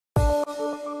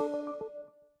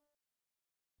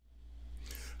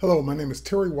Hello, my name is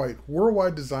Terry White,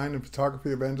 Worldwide Design and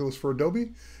Photography Evangelist for Adobe,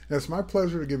 and it's my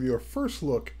pleasure to give you a first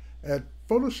look at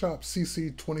Photoshop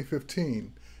CC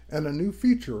 2015 and a new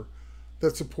feature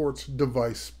that supports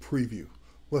device preview.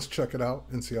 Let's check it out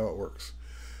and see how it works.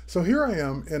 So here I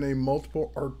am in a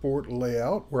multiple artboard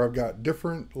layout where I've got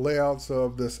different layouts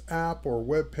of this app or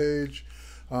web page,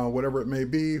 whatever it may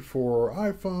be for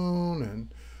iPhone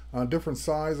and different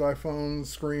size iPhone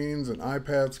screens and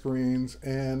iPad screens.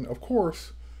 And of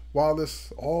course, while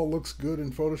this all looks good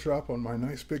in Photoshop on my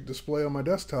nice big display on my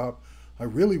desktop, I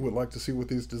really would like to see what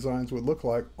these designs would look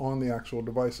like on the actual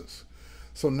devices.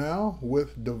 So now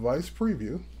with device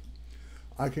preview,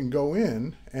 I can go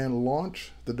in and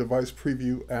launch the device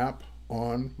preview app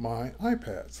on my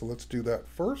iPad. So let's do that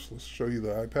first. Let's show you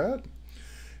the iPad.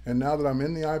 And now that I'm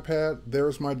in the iPad,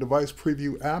 there's my device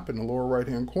preview app in the lower right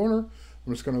hand corner.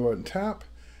 I'm just going to go ahead and tap.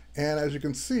 And as you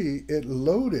can see, it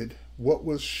loaded what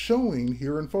was showing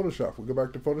here in Photoshop. If we go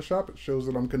back to Photoshop, it shows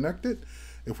that I'm connected.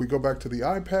 If we go back to the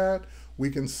iPad,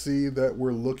 we can see that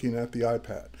we're looking at the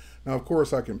iPad. Now, of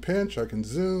course, I can pinch, I can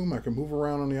zoom, I can move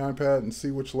around on the iPad and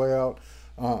see which layout,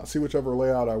 see whichever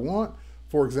layout I want.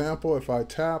 For example, if I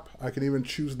tap, I can even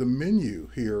choose the menu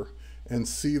here and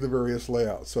see the various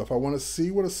layouts. So if I want to see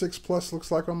what a 6 Plus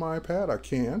looks like on my iPad, I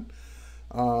can.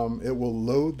 It will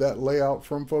load that layout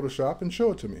from Photoshop and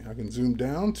show it to me. I can zoom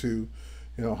down to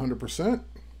 100%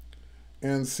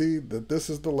 and see that this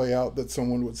is the layout that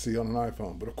someone would see on an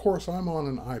iPhone. But of course, I'm on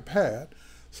an iPad,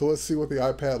 so let's see what the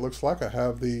iPad looks like. I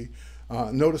have the,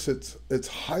 notice it's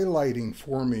highlighting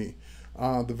for me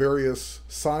the various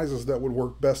sizes that would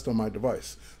work best on my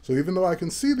device. So even though I can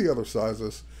see the other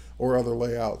sizes or other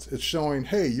layouts, it's showing,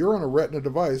 hey, you're on a Retina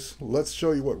device. Let's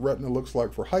show you what Retina looks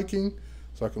like for hiking.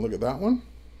 So I can look at that one.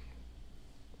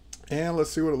 And let's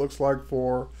see what it looks like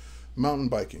for mountain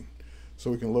biking. So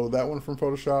we can load that one from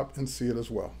Photoshop and see it as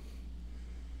well.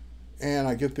 And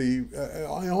I get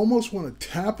I almost want to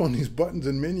tap on these buttons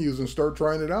and menus and start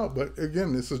trying it out. But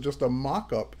again, this is just a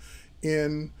mock-up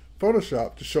in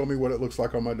Photoshop to show me what it looks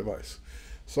like on my device.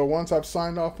 So once I've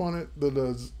signed off on it,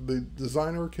 the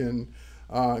designer can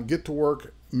get to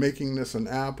work making this an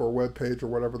app or web page or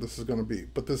whatever this is going to be.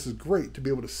 But this is great to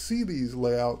be able to see these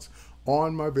layouts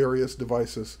on my various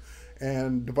devices.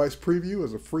 And Device Preview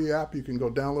is a free app you can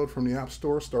go download from the App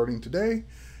Store starting today.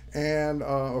 And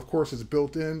of course, it's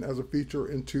built in as a feature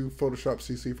into Photoshop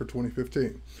CC for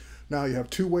 2015. Now you have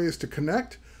two ways to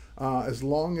connect. As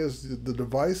long as the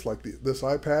device, like this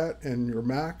iPad and your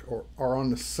Mac, are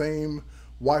on the same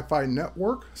Wi-Fi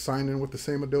network, sign in with the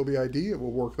same Adobe ID, it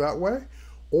will work that way.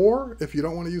 Or if you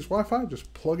don't want to use Wi-Fi,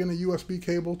 just plug in a USB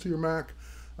cable to your Mac,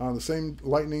 the same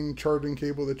lightning charging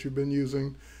cable that you've been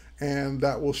using, and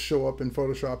that will show up in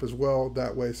Photoshop as well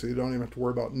that way, so you don't even have to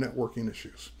worry about networking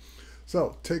issues.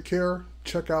 So take care,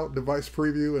 check out Device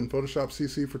Preview and Photoshop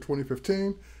CC for 2015,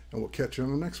 and we'll catch you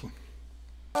on the next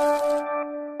one.